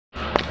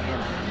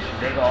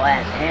big ol'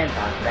 ass hands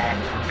on his back.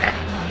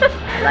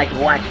 I like to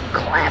watch him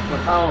clap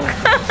with bones.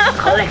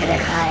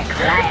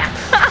 Clickety-clack-clack.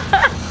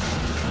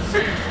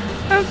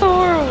 That's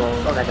horrible.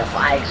 Look at the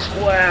flying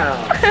squirrel.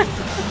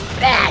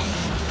 Bat!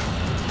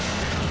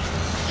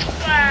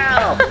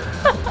 Squirrel!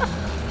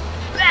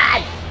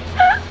 Bat!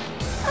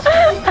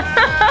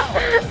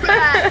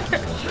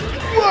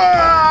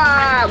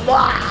 Squirrel!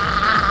 Bat!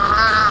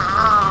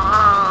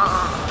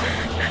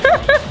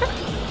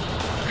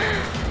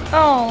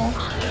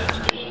 Oh.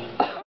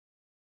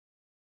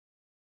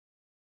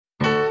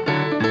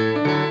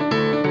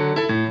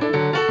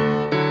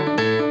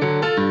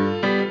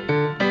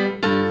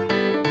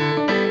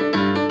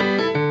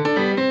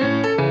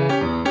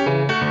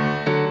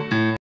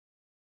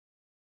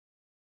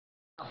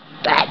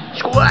 Bat!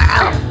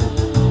 Squirrel!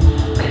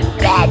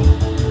 Bat!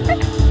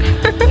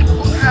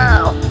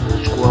 Squirrel!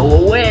 Squirrel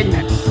will win!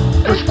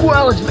 The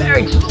squirrel is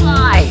very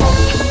sly!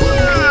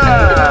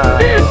 Squirrel!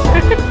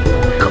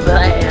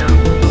 Kablam!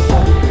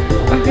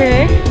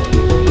 Okay.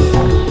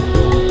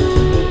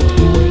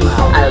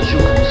 As you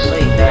can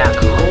see, they are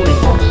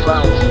coating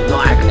themselves in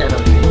dark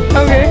energy.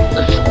 Okay.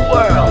 The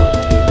squirrel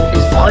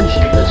is punched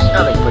in the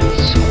stomach, but he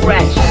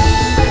scratches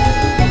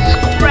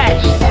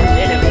his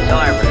enemy's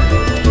armor.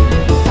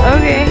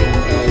 Okay.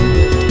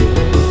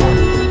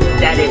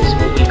 That is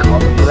what we call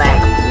the Black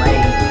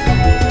Plague,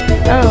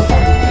 Oh.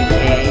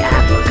 aka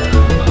Africa.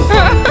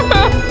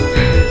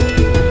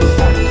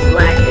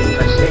 Black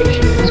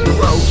infestation has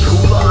grown too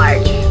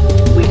large.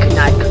 We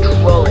cannot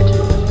control it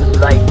with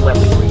light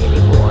weaponry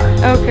anymore.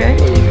 Okay.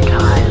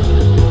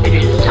 It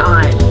is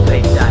time,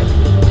 Fake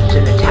Diamond, to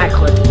send a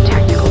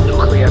tactical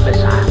nuclear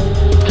missile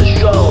to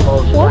show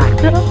those black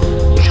people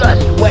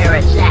just where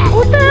it's at.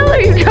 What the hell are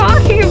you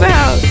talking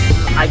about?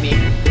 I mean,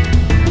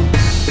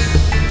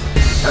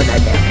 turn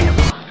that damn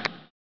hammer on.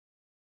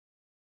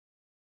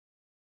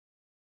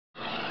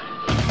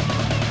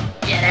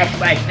 Yeah, that's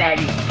right,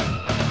 Fatty.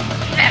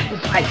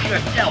 Sacrifice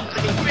yourself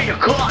for the greater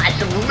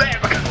cause of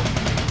America.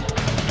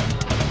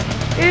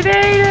 It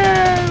ate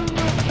him.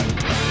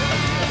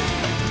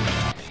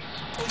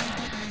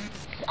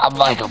 I'm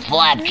like a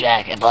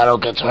flapjack. If I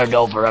don't get turned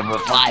over every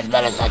 5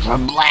 minutes, I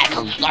turn black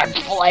and start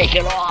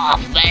flaking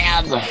off,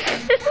 man.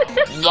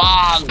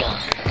 Dog.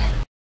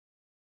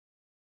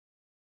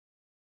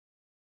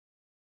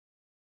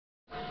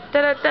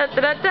 Da da da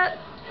da da.